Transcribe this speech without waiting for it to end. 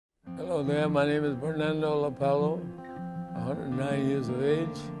Hello there, my name is Fernando Lapallo, 109 years of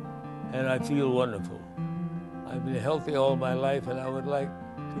age, and I feel wonderful. I've been healthy all my life, and I would like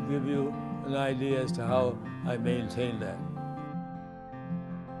to give you an idea as to how I maintain that.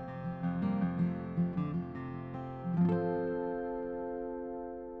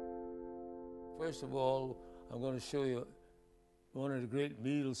 First of all, I'm going to show you one of the great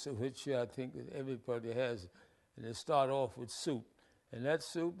meals of which I think that everybody has, and they start off with soup. And that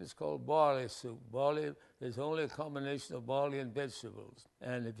soup is called barley soup. Barley is only a combination of barley and vegetables.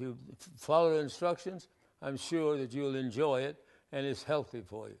 And if you follow the instructions, I'm sure that you'll enjoy it, and it's healthy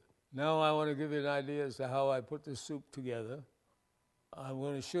for you. Now I want to give you an idea as to how I put the soup together. I'm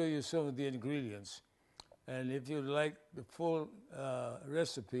going to show you some of the ingredients. And if you'd like the full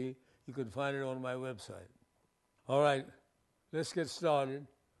recipe, you can find it on my website. All right, let's get started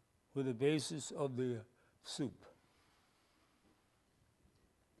with the basis of the soup.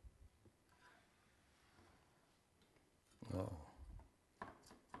 Oh.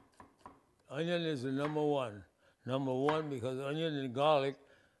 Onion is the number one. Number one because onion and garlic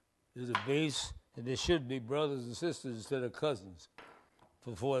is a base, and they should be brothers and sisters instead of cousins,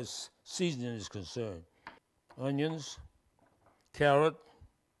 for far as seasoning is concerned. Onions, carrot,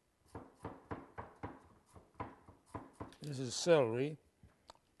 this is celery,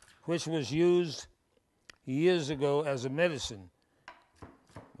 which was used years ago as a medicine.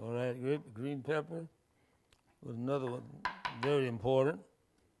 All right, green pepper was another one, very important.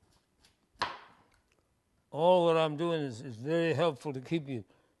 All what I'm doing is very helpful to keep your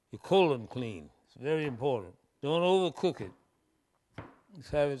colon clean. It's very important. Don't overcook it.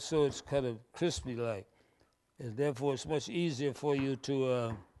 Just have it so it's kind of crispy-like. And therefore, it's much easier for you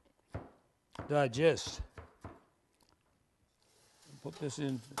to digest. Put this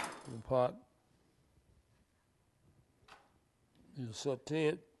in the pot. You saute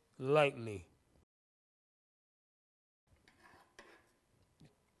it lightly.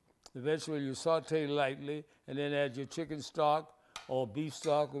 The vegetable you saute lightly, and then add your chicken stock or beef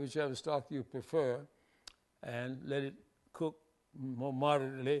stock, or whichever stock you prefer, and let it cook more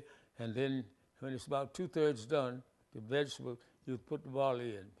moderately. And then when it's about 2/3 done, the vegetable, you put the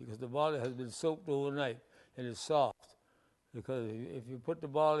barley in, because the barley has been soaked overnight and it's soft. Because if you put the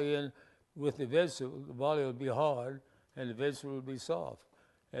barley in with the vegetable, the barley will be hard and the vegetable will be soft.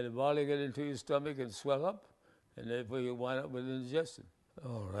 And the barley get into your stomach and swell up, and therefore you wind up with indigestion.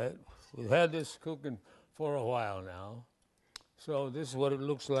 All right, we've had this cooking for a while now, so this is what it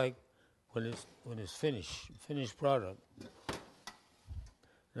looks like when it's finished product.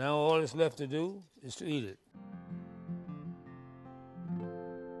 Now all that's left to do is to eat it.